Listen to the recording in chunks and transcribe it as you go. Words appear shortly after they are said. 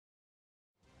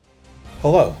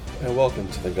Hello, and welcome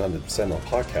to the Gundam Sentinel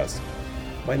podcast.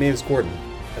 My name is Gordon,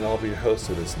 and I'll be your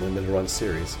host of this limited run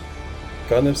series.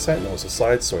 Gundam Sentinel is a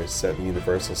side story set in the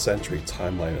Universal Century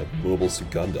timeline of Mobile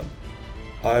Suit Gundam.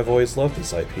 I've always loved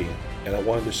this IP, and I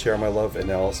wanted to share my love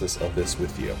analysis of this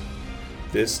with you.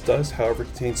 This does, however,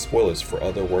 contain spoilers for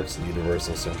other works in the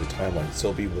Universal Century timeline,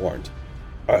 so be warned.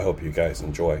 I hope you guys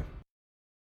enjoy.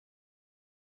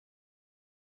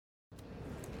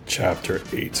 Chapter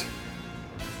 8: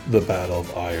 The Battle of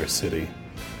Aiur City.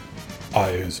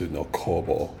 Aizu no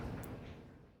Kobo.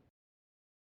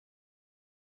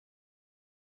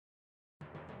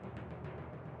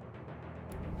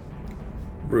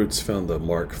 Roots found the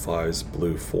Mark V's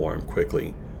blue form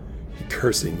quickly. He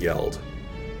cursed and yelled,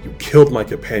 "You killed my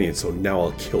companion, so now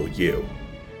I'll kill you."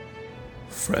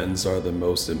 Friends are the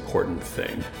most important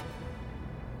thing.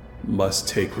 Must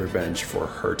take revenge for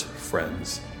hurt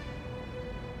friends.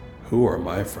 Who are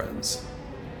my friends?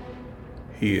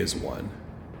 He is one.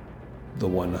 The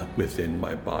one within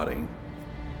my body.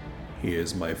 He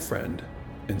is my friend,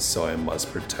 and so I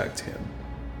must protect him.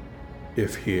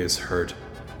 If he is hurt,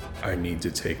 I need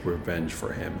to take revenge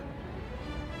for him.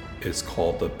 It's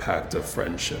called the Pact of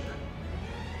Friendship.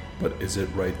 But is it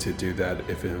right to do that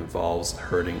if it involves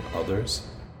hurting others?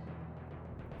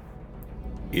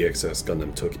 EXS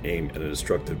Gundam took aim and a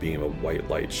destructive beam of white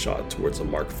light shot towards the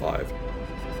Mark V.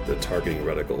 The targeting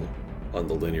reticle on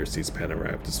the linear seat's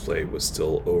panoramic display was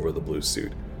still over the blue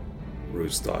suit.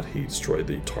 Roots thought he destroyed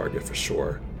the target for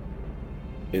sure.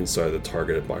 Inside the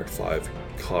targeted Mark V,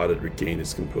 Cod had regained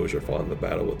his composure following the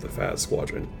battle with the FAS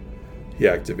squadron. He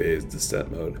activated his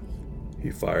descent mode.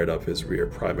 He fired up his rear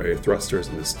primary thrusters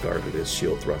and discarded his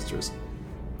shield thrusters.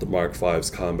 The Mark V's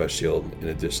combat shield, in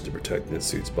addition to protecting the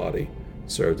suit's body,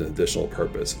 served an additional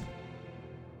purpose.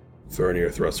 Vernier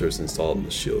thrusters installed in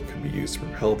the shield could be used to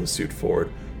propel the suit forward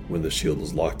when the shield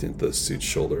was locked into the suit's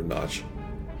shoulder notch.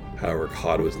 However,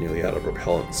 Cod was nearly out of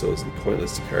propellant, so it was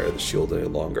pointless to carry the shield any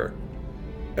longer.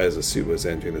 As the suit was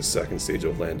entering the second stage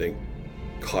of landing,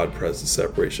 Cod pressed the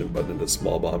separation button and the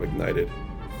small bomb ignited,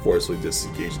 forcibly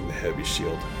disengaging the heavy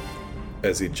shield.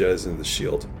 As he jettisoned the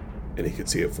shield, and he could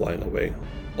see it flying away,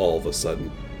 all of a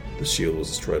sudden, the shield was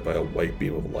destroyed by a white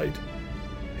beam of light.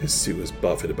 His suit was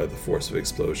buffeted by the force of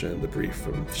explosion and debris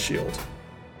from the shield.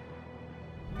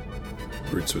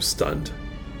 Roots was stunned.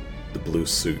 The blue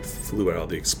suit flew out of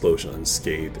the explosion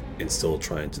unscathed and still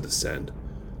trying to descend.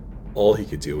 All he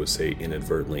could do was say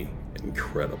inadvertently,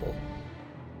 "Incredible."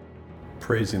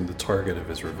 Praising the target of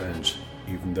his revenge,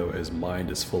 even though his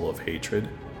mind is full of hatred?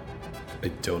 I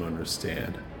don't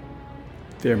understand.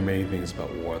 There are many things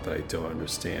about war that I don't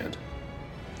understand.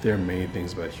 There are many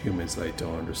things about humans that I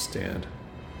don't understand.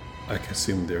 I can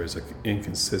assume there is an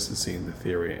inconsistency in the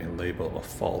theory and label a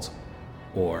fault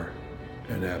or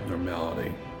an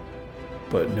abnormality,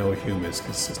 but no human is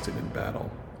consistent in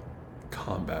battle.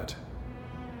 Combat.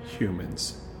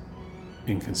 Humans.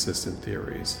 Inconsistent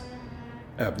theories.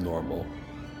 Abnormal.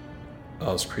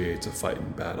 I was created to fight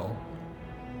in battle.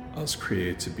 I was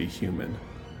created to be human.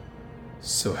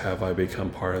 So have I become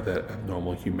part of that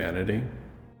abnormal humanity?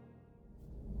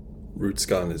 Roots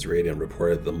got on his radio and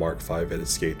reported the Mark V had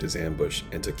escaped his ambush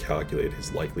and to calculate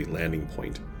his likely landing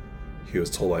point. He was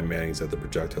told by Mannings that the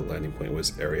projectile landing point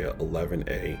was Area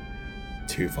 11A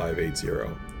 2580,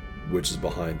 which is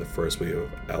behind the first wave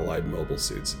of Allied mobile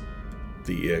suits.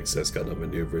 The EXS Gundam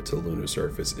maneuvered to the lunar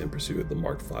surface in pursuit of the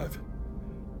Mark V.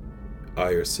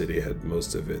 Aiur City had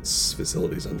most of its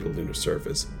facilities under the lunar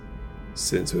surface.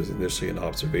 Since it was initially an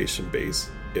observation base,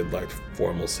 it lacked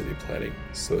formal city planning,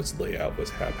 so its layout was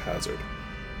haphazard.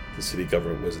 The city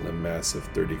government was in a massive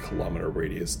 30-kilometer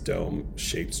radius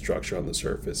dome-shaped structure on the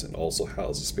surface and also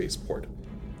housed a spaceport.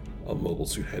 A mobile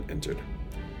suit had entered.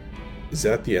 Is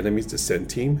that the enemy's descent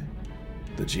team?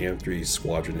 The GM-3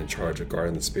 squadron in charge of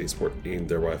guarding the spaceport aimed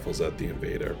their rifles at the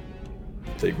invader.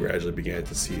 They gradually began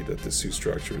to see that the suit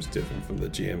structure was different from the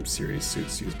GM series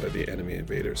suits used by the enemy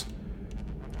invaders.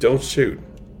 "Don't shoot.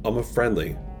 I'm a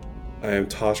friendly. I am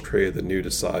Tosh Cray of the New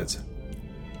Decides."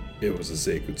 It was a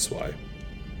Zekutsui.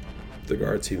 The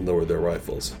guard team lowered their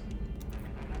rifles.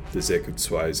 The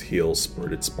Zekutsui's heel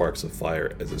spurted sparks of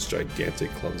fire as its gigantic,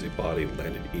 clumsy body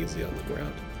landed easily on the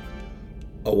ground.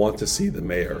 "I want to see the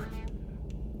mayor."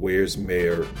 "Where's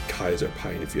Mayor Kaiser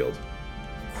Pinefield?"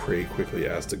 Cray quickly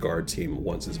asked the guard team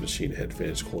once his machine had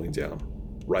finished cooling down.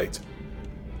 "Right.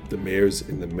 The mayor's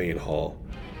in the main hall.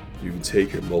 You can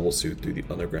take your mobile suit through the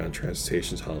underground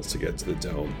transportation tunnels to get to the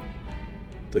dome."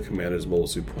 The commander's mobile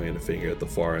suit pointed a finger at the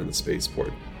far end of the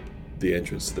spaceport, the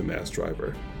entrance to the mass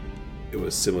driver. It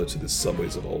was similar to the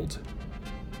subways of old.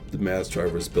 The mass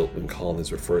drivers built when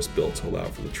colonies were first built to allow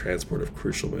for the transport of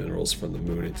crucial minerals from the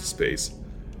moon into space.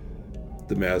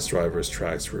 The mass driver's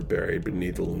tracks were buried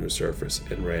beneath the lunar surface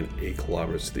and ran 8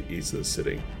 kilometers to the east of the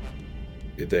city.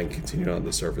 It then continued on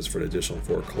the surface for an additional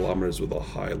 4 kilometers with a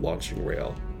high launching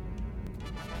rail.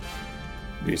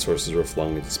 Resources were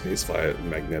flung into space via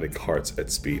magnetic carts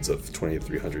at speeds of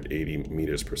 2,380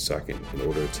 meters per second in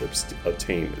order to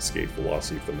obtain escape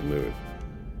velocity from the moon.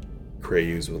 Cray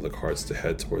used one of the carts to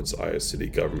head towards Aya City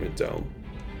government dome.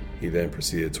 He then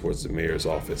proceeded towards the mayor's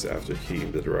office after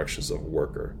heeding the directions of a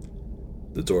worker.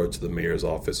 The door to the mayor's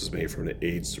office was made from an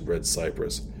aged red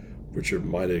cypress, which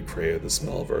reminded Cray of the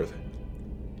smell of earth.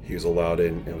 He was allowed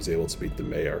in and was able to meet the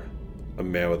mayor, a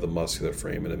man with a muscular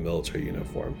frame and a military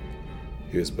uniform.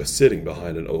 He was sitting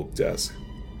behind an oak desk.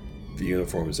 The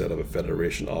uniform was that of a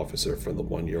Federation officer from the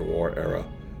One-Year War era,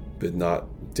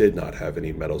 but did not have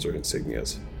any medals or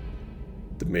insignias.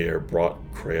 The mayor brought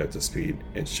Cray up to speed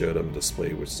and showed him a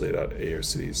display which laid out Ayer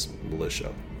City's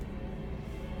militia.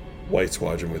 White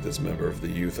Squadron with its member of the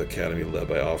Youth Academy led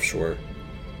by Offshore.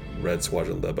 Red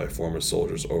Squadron led by former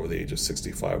soldiers over the age of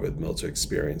 65 with military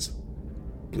experience.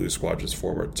 Blue Squadron's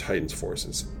former Titans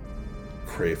forces.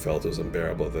 Cray felt it was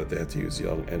unbearable that they had to use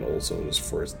young and old soldiers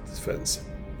for its defense.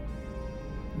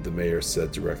 The mayor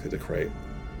said directly to Cray,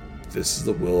 "This is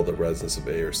the will of the residents of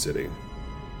Ayer City.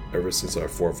 Ever since our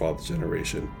forefather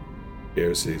generation,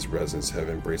 Ayer City's residents have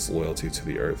embraced loyalty to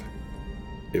the Earth.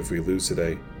 If we lose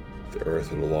today, the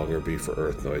Earth will no longer be for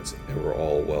Earthnoids, and we're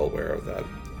all well aware of that.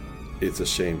 It's a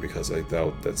shame because I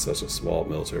doubt that such a small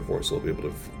military force will be able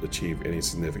to achieve any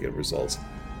significant results.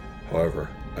 However,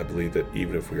 I believe that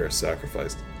even if we are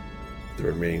sacrificed, the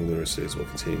remaining lunar cities will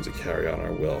continue to carry on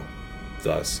our will.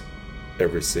 Thus,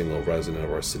 every single resident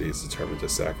of our city is determined to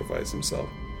sacrifice himself.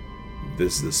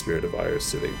 This is the spirit of Ayer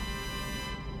City.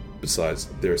 Besides,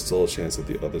 there is still a chance that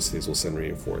the other cities will send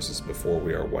reinforcements before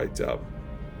we are wiped out."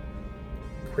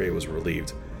 Cray was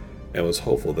relieved and was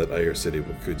hopeful that Ayer City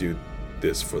could do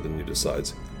this for the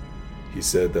Nudicides. He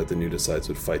said that the Nudicides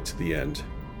would fight to the end.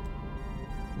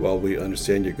 "While we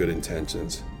understand your good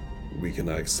intentions, we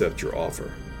cannot accept your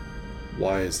offer."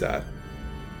 "Why is that?"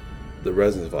 "The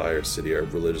residents of Ayer City are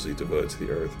religiously devoted to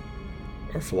the Earth.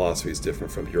 Our philosophy is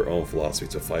different from your own philosophy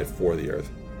to fight for the Earth.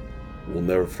 We'll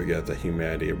never forget that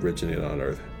humanity originated on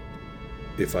Earth.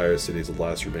 If Ayer City is the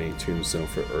last remaining tombstone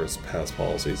for Earth's past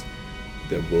policies,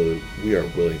 then we are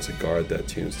willing to guard that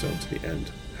tombstone to the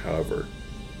end. However,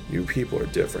 you people are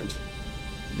different.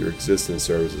 Your existence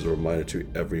serves as a reminder to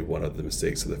every one of the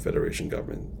mistakes of the Federation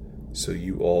government, so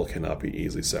you all cannot be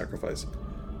easily sacrificed.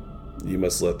 You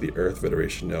must let the Earth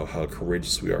Federation know how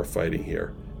courageous we are fighting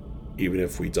here. Even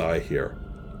if we die here,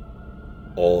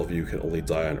 all of you can only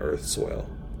die on Earth soil.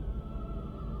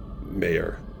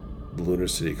 Mayor, the Lunar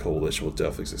City Coalition will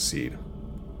definitely succeed."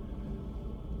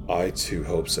 "I too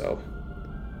hope so,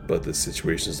 but the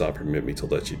situation does not permit me to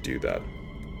let you do that."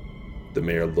 The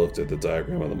mayor looked at the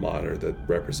diagram on the monitor that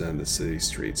represented the city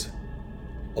streets.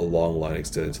 A long line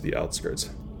extended to the outskirts.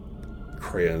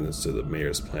 Cray understood the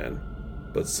mayor's plan,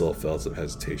 but still felt some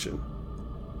hesitation.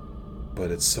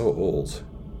 "But it's so old.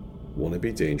 Won't it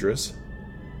be dangerous?"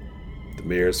 The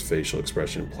mayor's facial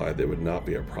expression implied that it would not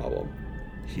be a problem.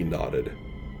 He nodded.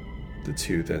 The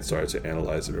two then started to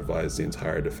analyze and revise the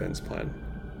entire defense plan.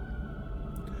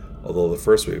 Although the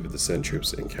first wave of descent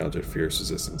troops encountered fierce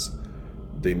resistance,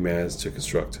 they managed to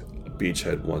construct a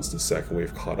beachhead once the second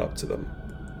wave caught up to them.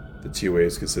 The two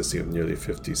waves, consisting of nearly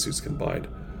 50 suits combined,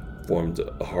 formed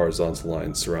a horizontal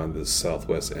line surrounding the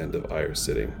southwest end of Ayer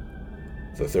City.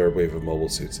 The third wave of mobile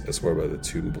suits, escorted by the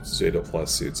 2 Zeta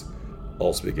Plus suits,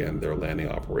 also began their landing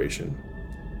operation.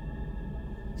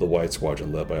 The White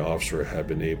Squadron, led by Offshore, had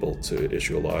been able to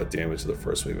issue a lot of damage to the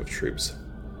first wave of troops.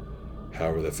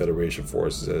 However, the Federation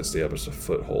forces had established a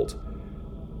foothold,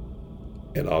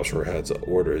 and Offshore had to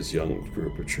order his young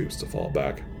group of troops to fall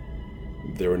back.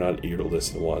 They were not eager to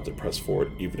listen and wanted to press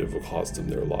forward, even if it cost them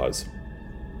their lives.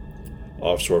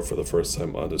 Offshore, for the first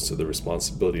time, understood the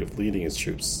responsibility of leading his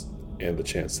troops and the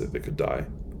chance that they could die.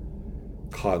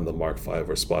 Caught in the Mark V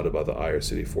were spotted by the Ayer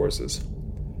City forces.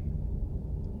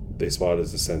 They spotted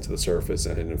his descent to the surface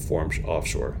and had informed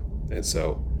Offshore, and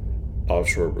so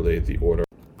Offshore relayed the order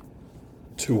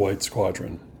to White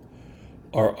Squadron.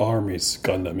 "Our army's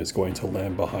Gundam is going to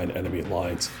land behind enemy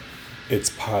lines. Its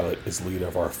pilot is leader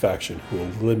of our faction who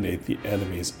will eliminate the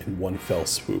enemies in one fell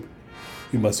swoop.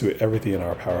 We must do everything in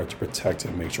our power to protect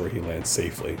him and make sure he lands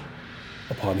safely."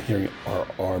 Upon hearing "our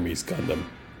army's Gundam,"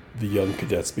 the young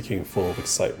cadets became full of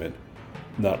excitement.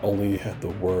 Not only had the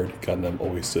word Gundam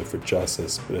always stood for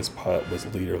justice, but his pilot was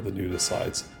leader of the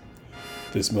Nudicides.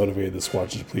 This motivated the squadron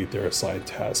to complete their assigned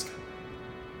task.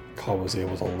 Cobb was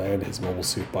able to land his mobile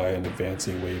suit by an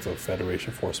advancing wave of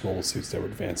Federation Force mobile suits that were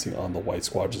advancing on the White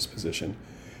Squadron's position,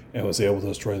 and was able to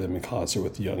destroy them in concert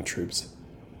with the young troops.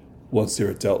 Once they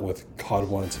were dealt with, Cobb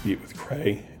wanted to meet with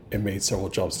Cray and made several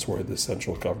jumps toward the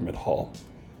Central Government Hall.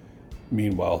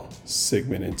 Meanwhile,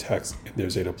 Sigmund and Tex and their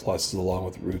Zeta Pluses, along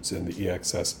with Roots and the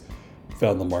EXS,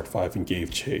 found the Mark V and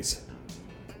gave chase.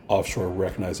 Offshore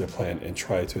recognized their plan and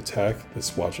tried to attack the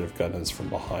squadron of Gundams from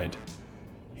behind.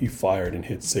 He fired and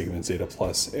hit Sigmund Zeta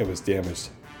Plus and was damaged,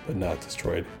 but not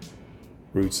destroyed.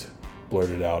 Roots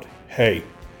blurted out, "Hey,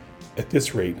 at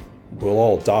this rate, we'll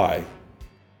all die."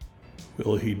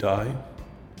 Will he die?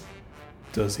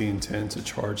 Does he intend to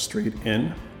charge straight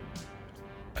in?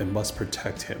 I must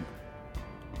protect him.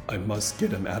 I must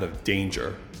get him out of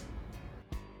danger.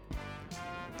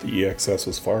 The EXS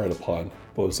was fired upon,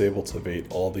 but was able to evade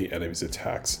all the enemy's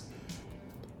attacks.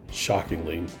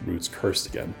 Shockingly, Roots cursed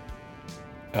again.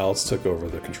 Alex took over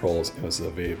the controls and was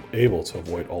able to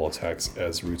avoid all attacks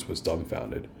as Roots was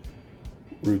dumbfounded.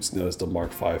 Roots noticed the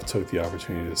Mark V took the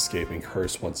opportunity to escape and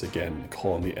cursed once again,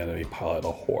 calling the enemy pilot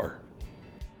a whore.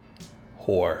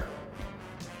 Whore.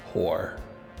 Whore.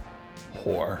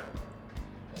 Whore.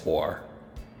 Whore.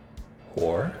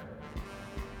 Whore?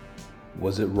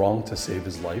 Was it wrong to save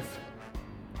his life?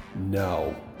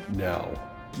 No, no,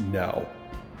 no.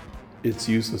 It's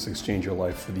useless to exchange your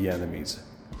life for the enemy's.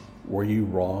 Were you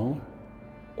wrong?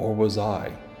 Or was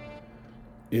I?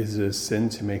 Is it a sin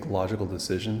to make logical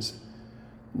decisions?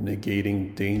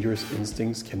 Negating dangerous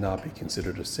instincts cannot be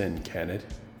considered a sin, can it?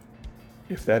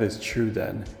 If that is true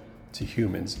then, to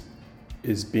humans,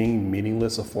 is being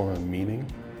meaningless a form of meaning?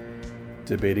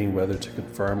 Debating whether to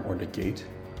confirm or negate?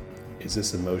 Is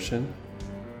this emotion?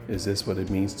 Is this what it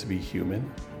means to be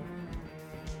human?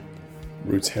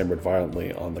 Roots hammered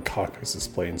violently on the cockpit's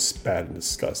display and spat in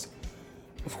disgust.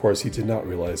 Of course, he did not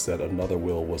realize that another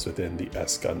will was within the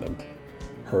S Gundam.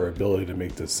 Her ability to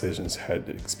make decisions had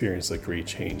experienced a great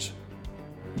change.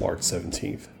 March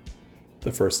 17th.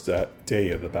 The first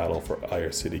day of the battle for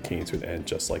Air City came to an end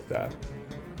just like that.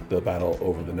 The battle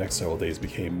over the next several days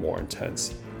became more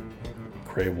intense.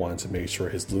 Cray wanted to make sure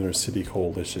his Lunar City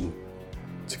coalition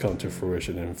to come to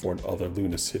fruition and informed other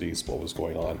lunar cities what was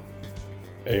going on.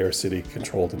 Air City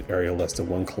controlled an area less than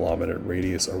 1 kilometer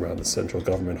radius around the Central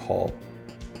Government Hall.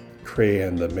 Cray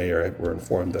and the mayor were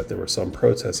informed that there were some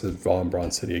protests at Von Braun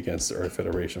City against the Earth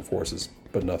Federation forces,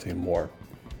 but nothing more.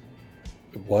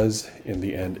 It was, in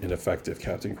the end, ineffective,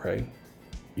 Captain Cray.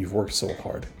 You've worked so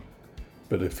hard.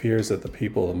 But it appears that the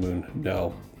people of the moon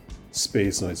know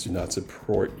space noids do not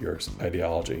support your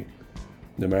ideology.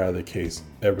 No matter the case,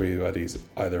 everybody's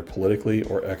either politically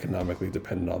or economically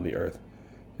dependent on the Earth,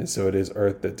 and so it is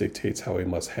Earth that dictates how we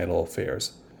must handle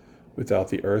affairs. Without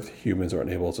the Earth, humans are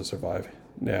unable to survive.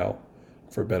 Now,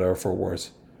 for better or for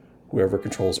worse, whoever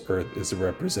controls Earth is the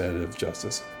representative of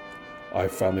justice. I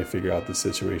finally figured out the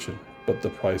situation, but the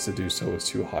price to do so is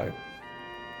too high.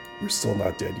 We're still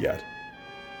not dead yet.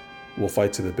 We'll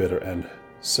fight to the bitter end,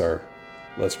 sir.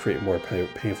 Let's create more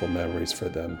painful memories for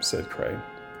them, said Cray.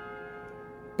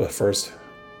 But first,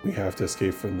 we have to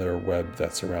escape from their web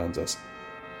that surrounds us.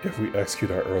 If we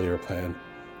execute our earlier plan,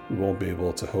 we won't be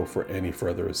able to hope for any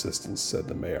further assistance, said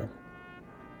the mayor.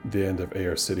 The end of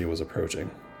Air City was approaching.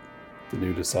 The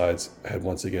new decides had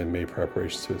once again made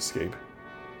preparations to escape.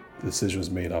 The decision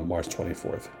was made on March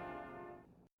 24th.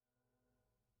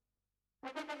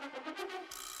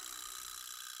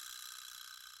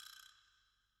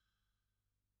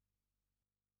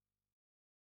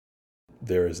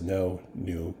 There is no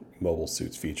new mobile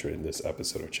suits featured in this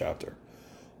episode or chapter.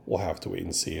 We'll have to wait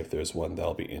and see if there's one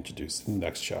that'll be introduced in the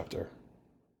next chapter.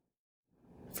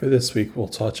 For this week, we'll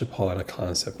touch upon a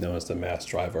concept known as the mass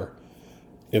driver.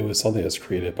 It was something that's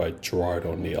created by Gerard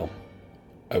O'Neill.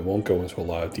 I won't go into a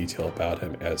lot of detail about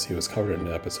him as he was covered in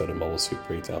an episode of Mobile Suit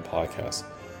Breakdown podcast.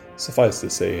 Suffice to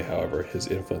say, however, his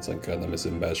influence on Gundam is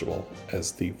immeasurable,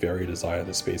 as the very design of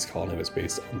the space colony was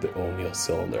based on the O'Neill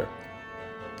cylinder.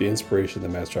 The inspiration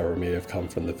of the mass driver may have come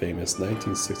from the famous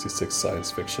 1966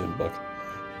 science fiction book,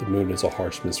 The Moon is a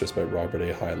Harsh Mistress by Robert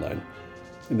A. Heinlein.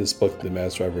 In this book, the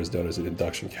mass driver is known as an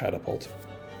induction catapult.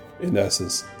 In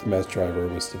essence, the mass driver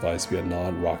was devised to be a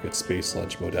non-rocket space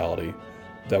launch modality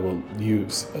that will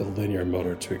use a linear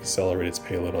motor to accelerate its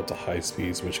payload up to high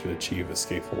speeds which could achieve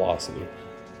escape velocity.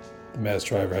 The mass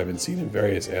driver had been seen in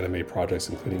various anime projects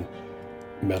including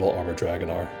Metal Armor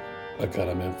Dragonar, a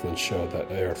Gundam influence show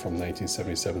that aired from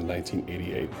 1977 to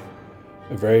 1988.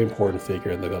 A very important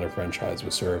figure in the Gundam franchise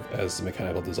would serve as the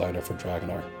mechanical designer for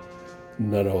Dragonar,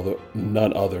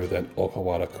 none other than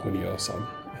Okawata Kunio-san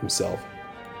himself.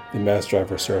 The Mass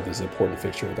Driver served as an important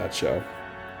fixture of that show.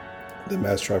 The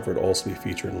Mass Driver would also be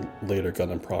featured in later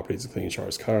Gundam properties, including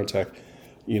Char's Counterattack,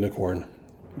 Unicorn,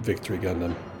 Victory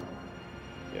Gundam.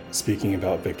 Yeah, speaking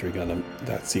about Victory Gundam,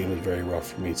 that scene was very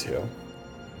rough for me too.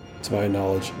 To my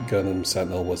knowledge, Gundam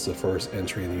Sentinel was the first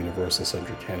entry in the Universal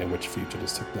Century canon which featured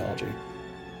this technology.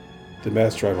 The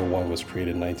Mass Driver 1 was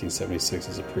created in 1976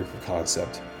 as a proof of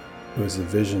concept. It was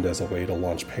envisioned as a way to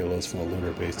launch payloads from a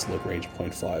lunar base to Lagrange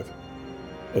Point 5.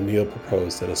 O'Neill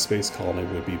proposed that a space colony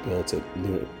would be built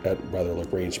at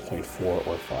Lagrange Point 4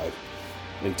 or 5.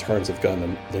 In terms of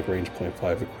Gundam, Lagrange Point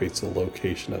 5 equates to the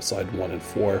location of Side 1 and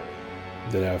 4,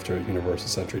 then after Universal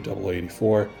Century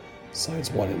 0084,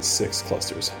 Sides 1 and 6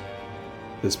 clusters.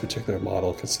 This particular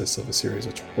model consists of a series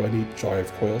of 20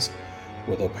 drive coils,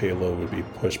 where the payload would be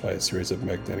pushed by a series of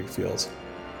magnetic fields.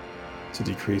 To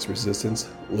decrease resistance,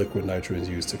 liquid nitrogen is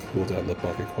used to cool down the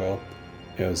bucket coil,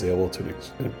 and was able to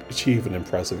achieve an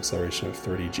impressive acceleration of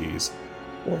 30 Gs,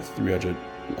 or 300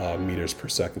 meters per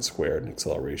second squared in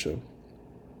acceleration.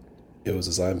 It was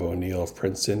designed by O'Neill of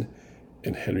Princeton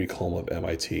and Henry Coleman of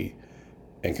MIT,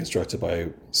 and constructed by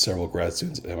several grad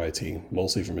students at MIT,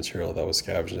 mostly from material that was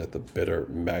scavenged at the Bitter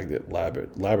Magnet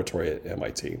Laboratory at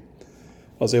MIT.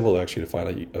 I was able to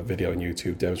find a video on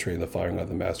YouTube demonstrating the firing of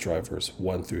the Mass Drivers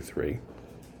 1 through 3.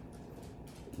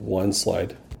 One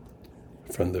slide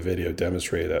from the video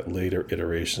demonstrated that later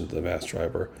iterations of the Mass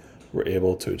Driver were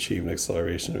able to achieve an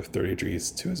acceleration of 30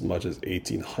 Gs to as much as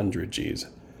 1800 Gs.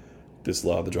 This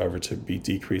allowed the driver to be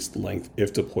decreased in length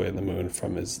if deployed on the moon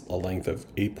from a length of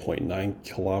 8.9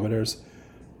 kilometers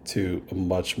to a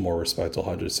much more respectable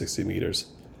 160 meters.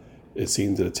 It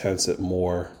seemed that attempts at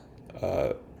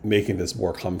making this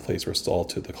more commonplace were stalled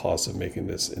to the cost of making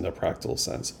this in a practical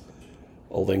sense.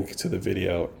 A link to the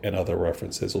video and other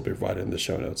references will be provided in the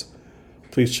show notes.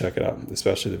 Please check it out,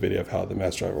 especially the video of how the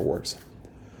Mass Driver works.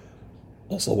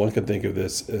 Also, one can think of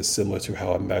this as similar to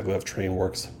how a maglev train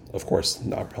works, of course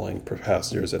not propelling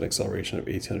passengers at an acceleration of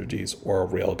 1800 Gs or a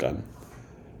railgun.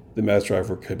 The Mass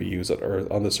Driver could be used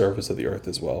on the surface of the Earth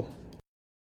as well.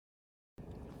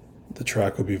 The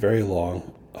track would be very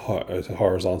long, a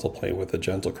horizontal plane with a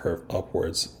gentle curve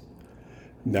upwards.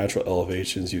 Natural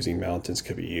elevations using mountains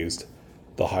could be used.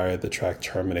 The higher the track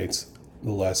terminates,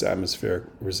 the less atmospheric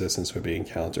resistance would be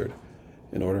encountered.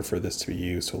 In order for this to be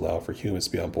used to allow for humans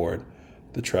to be on board,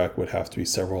 the track would have to be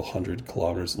several hundred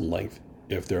kilometers in length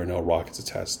if there are no rockets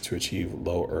attached to achieve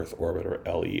low Earth orbit or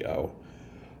LEO.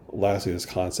 Lastly, this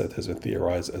concept has been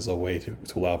theorized as a way to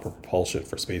allow for propulsion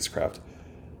for spacecraft.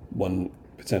 One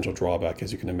potential drawback,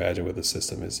 as you can imagine with the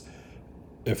system, is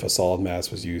if a solid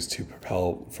mass was used to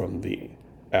propel from the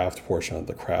aft portion of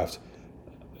the craft,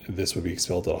 this would be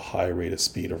expelled at a high rate of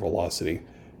speed or velocity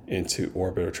into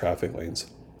orbit or traffic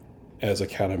lanes. As a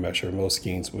countermeasure, most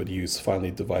schemes would use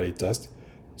finely divided dust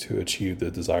to achieve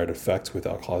the desired effect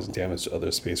without causing damage to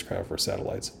other spacecraft or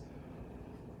satellites.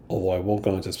 Although I won't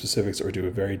go into specifics or do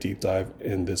a very deep dive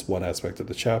in this one aspect of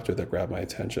the chapter that grabbed my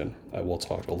attention, I will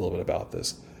talk a little bit about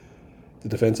this. The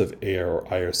defense of Air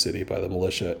or Io City by the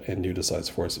militia and Nudicides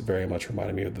force very much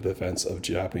reminded me of the defense of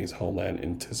Japanese homeland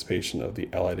in anticipation of the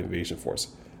Allied invasion force.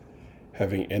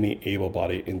 Having any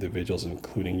able-bodied individuals,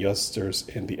 including youngsters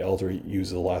and the elderly, use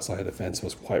the last line of defense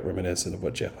was quite reminiscent of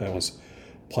what Japan was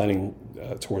planning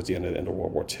towards the end of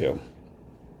World War II.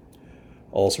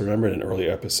 Also, remember in an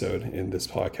earlier episode in this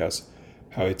podcast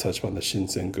how I touched on the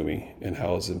Shinsengumi and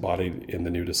how it's embodied in the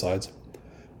Nudicides?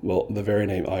 Well, the very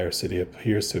name Io City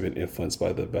appears to have been influenced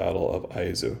by the Battle of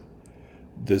Aizu.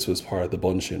 This was part of the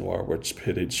Bonshin War, which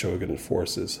pitted shogunate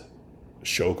forces,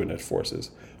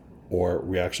 or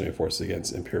reactionary forces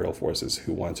against imperial forces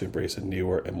who wanted to embrace a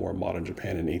newer and more modern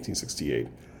Japan in 1868.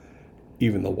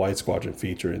 Even the White Squadron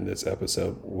featured in this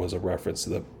episode was a reference to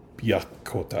the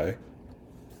Byakutai,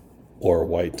 or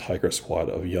White Tiger Squad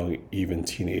of young, even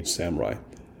teenage samurai.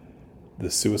 The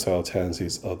suicidal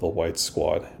tendencies of the White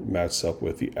Squad matched up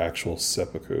with the actual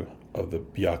seppuku of the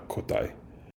Byakutai.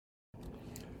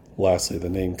 Lastly, the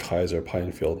name Kaiser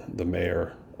Pinefield, the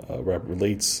mayor,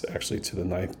 relates actually to the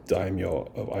ninth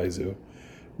daimyo of Aizu,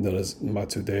 known as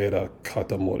Matsudaira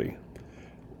Katamori.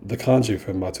 The kanji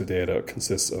for Matsudaira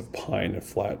consists of pine and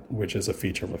flat, which is a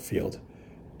feature of a field,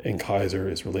 and Kaiser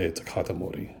is related to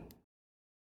Katamori.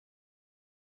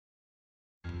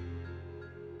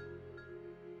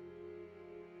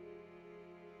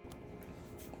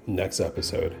 Next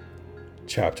episode,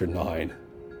 Chapter 9,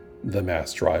 The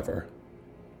Mass Driver.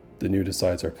 The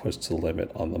Nudicides are pushed to the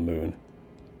limit on the moon.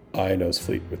 Aino's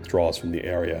fleet withdraws from the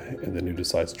area, and the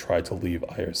Nudicides try to leave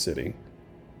Io City.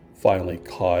 Finally,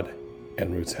 Cod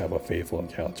and Roots have a fateful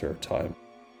encounter of time.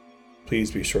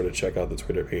 Please be sure to check out the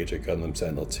Twitter page at Gundam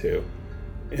Sentinel 2,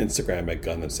 Instagram at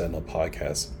Gundam Sentinel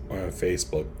Podcast, or on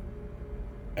Facebook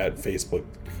at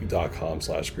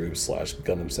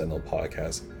facebook.com/group/Gundam Sentinel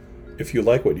Podcast. If you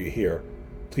like what you hear,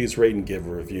 please rate and give a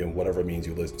review in whatever means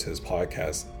you listen to this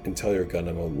podcast, and tell your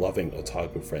Gundam loving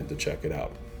otaku friend to check it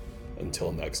out.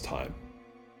 Until next time.